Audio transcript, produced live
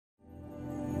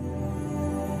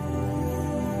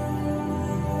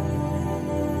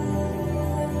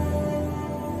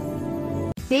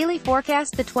Daily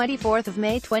forecast, the 24th of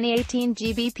May 2018.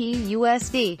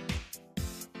 GBPUSD.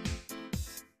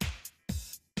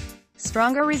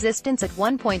 Stronger resistance at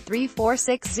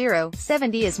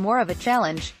 1.346070 is more of a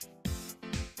challenge.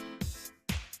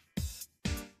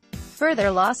 Further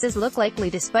losses look likely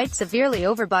despite severely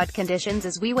overbought conditions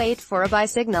as we wait for a buy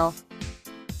signal.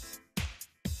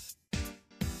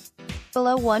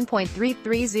 Below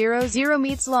 1.3300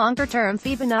 meets longer-term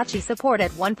Fibonacci support at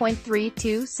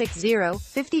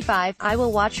 1.326055. I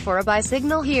will watch for a buy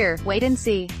signal here. Wait and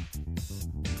see.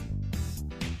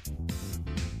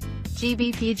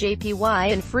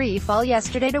 GBPJPY in free fall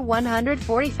yesterday to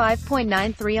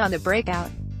 145.93 on the breakout.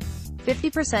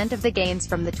 50% of the gains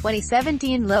from the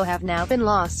 2017 low have now been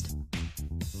lost.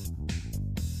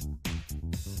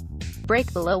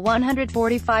 Break below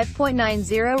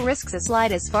 145.90 risks a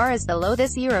slide as far as the low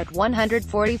this year at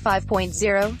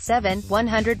 145.07,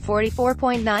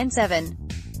 144.97.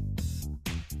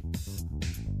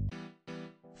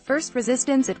 First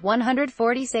resistance at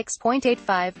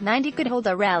 146.85, 90 could hold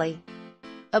a rally.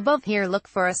 Above here look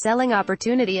for a selling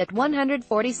opportunity at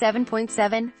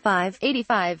 147.75,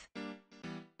 85.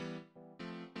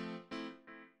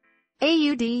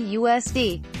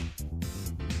 EURUSD.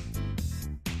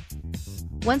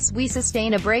 Once we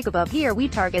sustain a break above here, we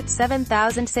target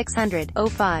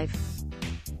 7,600.05.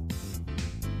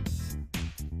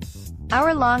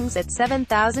 Our longs at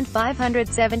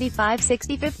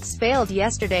 7,575.65 failed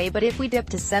yesterday, but if we dip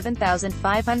to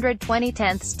 7,520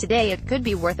 today, it could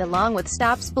be worth a long with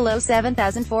stops below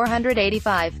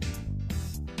 7,485.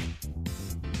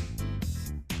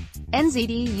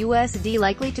 NZD/USD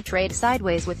likely to trade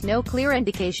sideways with no clear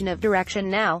indication of direction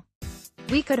now.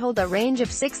 We could hold a range of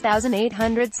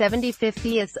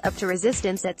 6,870.50 up to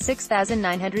resistance at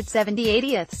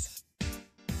 6,970.80.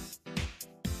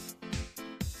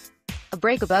 A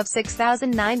break above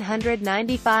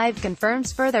 6,995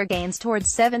 confirms further gains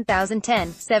towards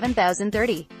 7,010,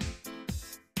 7,030.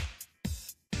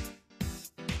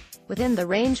 Within the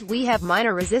range, we have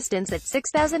minor resistance at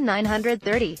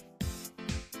 6,930.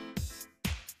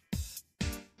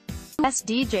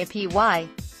 USD JPY.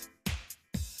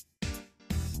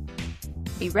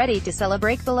 Be ready to sell a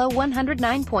break below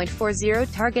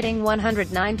 109.40, targeting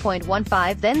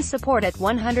 109.15, then support at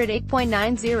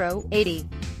 108.90, 80.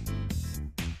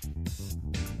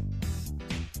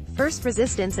 First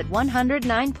resistance at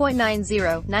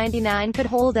 109.90, 99 could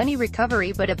hold any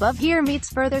recovery, but above here meets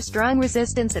further strong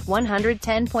resistance at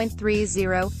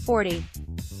 110.30, 40.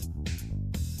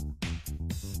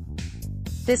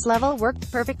 This level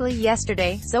worked perfectly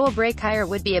yesterday, so a break higher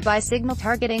would be a buy signal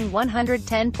targeting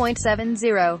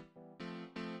 110.70.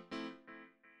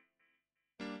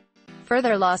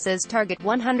 Further losses target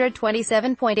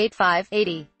 127.85,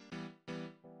 80.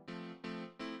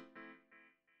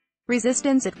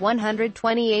 Resistance at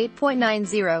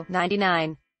 128.90,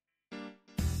 99.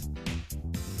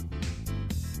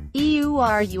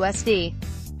 EURUSD.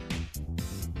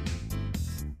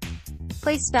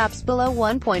 Place stops below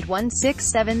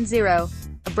 1.1670.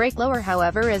 A break lower,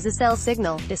 however, is a sell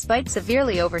signal, despite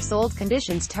severely oversold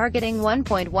conditions targeting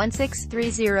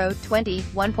 1.1630, 20,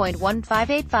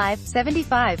 1.1585,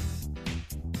 75.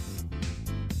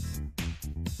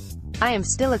 I am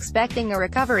still expecting a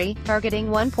recovery, targeting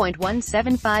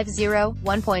 1.1750,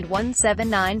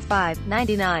 1.1795,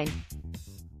 99.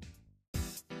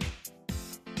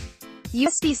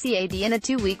 USD CAD in a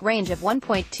 2-week range of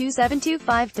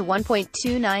 1.2725 to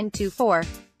 1.2924.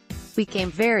 We came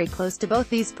very close to both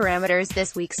these parameters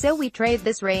this week, so we trade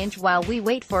this range while we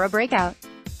wait for a breakout.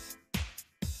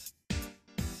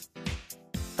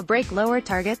 A break lower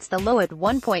targets the low at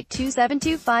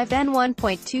 1.2725, then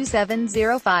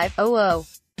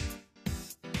 1.270500.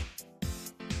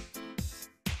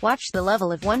 Watch the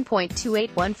level of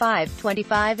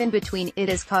 1.281525 in between. It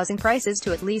is causing prices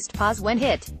to at least pause when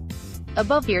hit.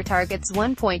 Above here targets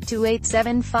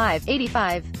 1.2875,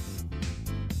 85.